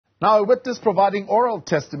Now, a witness providing oral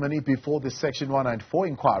testimony before the Section 194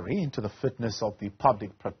 inquiry into the fitness of the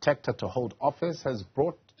public protector to hold office has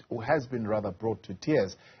been brought to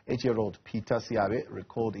tears. 8-year-old Peter Seabi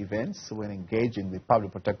recalled events when engaging the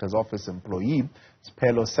public protector's office employee,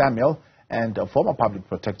 Siphelo Samuel, and former public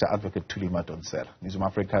protector advocate Thuli Madonsela. Newzroom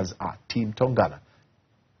Afrika's Athi Mtongana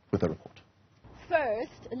with a report.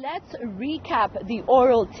 First, let's recap the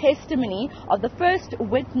oral testimony of the first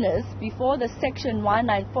witness before the Section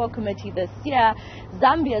 194 committee this year,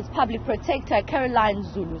 Zambia's public protector Caroline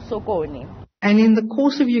Zulu Sokoni. And in the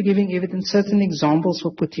course of you giving evidence, certain examples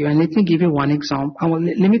were put to you. And let me give you one example.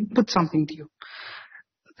 Let me put something to you.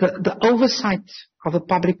 The oversight of a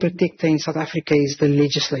public protector in South Africa is the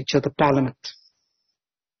legislature, the parliament.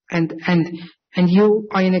 And you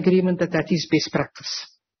are in agreement that that is best practice.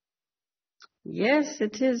 Yes,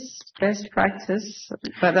 it is best practice.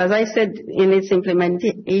 But as I said, in its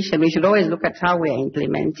implementation, we should always look at how we are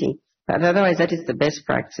implementing. But otherwise, that is the best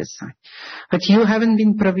practice. But you haven't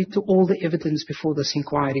been privy to all the evidence before this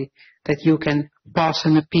inquiry that you can pass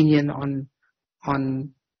an opinion on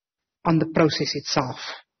the process itself.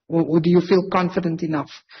 Or do you feel confident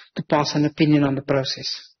enough to pass an opinion on the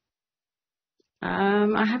process?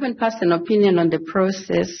 I haven't passed an opinion on the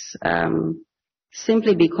process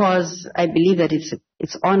simply because I believe that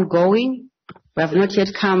it's ongoing. We have not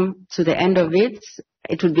yet come to the end of it.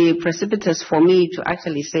 It would be precipitous for me to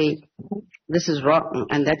actually say this is wrong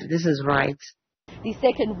and that this is right. The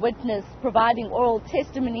second witness providing oral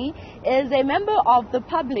testimony is a member of the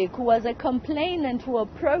public who was a complainant who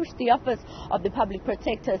approached the office of the public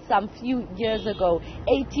protector some few years ago.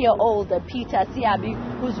 8-year-old Peter Seabi,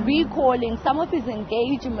 who's recalling some of his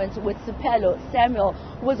engagements with Siphelo Samuel,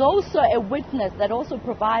 who was also a witness that also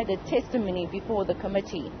provided testimony before the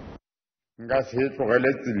committee. To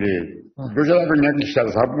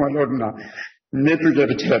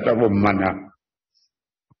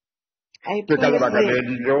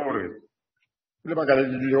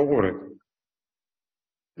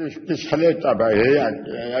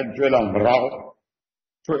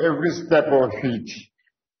every step of it.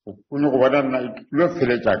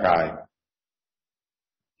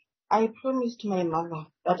 I promised my mother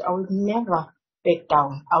that I would never back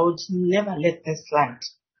down. I would never let this slide.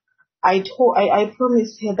 I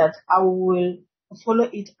promised her that I will follow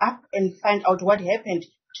it up and find out what happened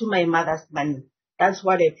to my mother's money. That's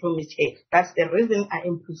what I promised her. That's the reason I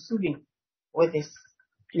am pursuing with this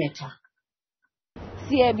matter.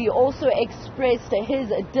 Seabi also expressed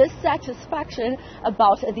his dissatisfaction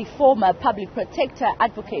about the former public protector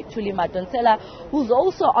advocate Thuli Madonsela, who's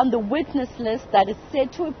also on the witness list that is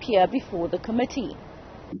set to appear before the committee.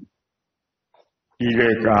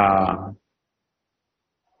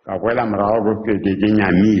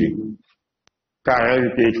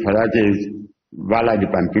 Vala di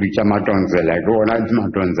pampiri cha Madonsela ke ona di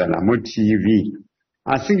Madonsela mo TV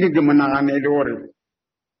a singe ke monagane le gore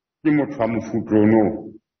ke motho wa mofuta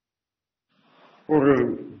ono gore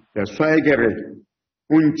the swagere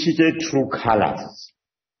o ntshitse true colors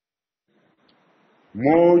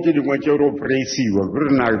mo ke dingwe tse ro presiwa re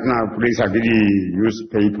na presa ke di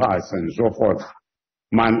newspapers and so forth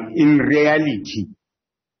man in reality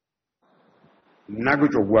nna ke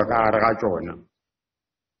tlo bua ka ga tsona.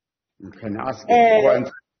 You can ask once.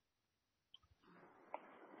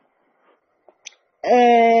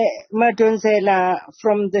 Madonsela,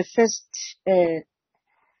 from the first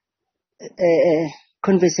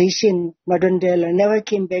conversation, Madonsela never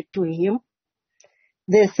came back to him.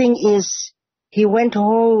 The thing is, he went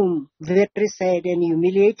home very sad and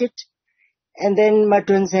humiliated. And then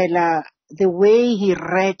Madonsela, the way he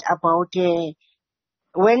read about her,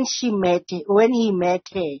 when he met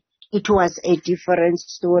her, it was a different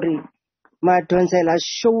story. Madonsela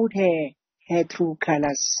showed her true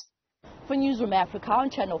colors. For Newzroom Afrika on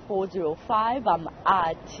Channel 405, I'm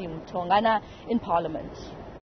Athi Mtongana in Parliament.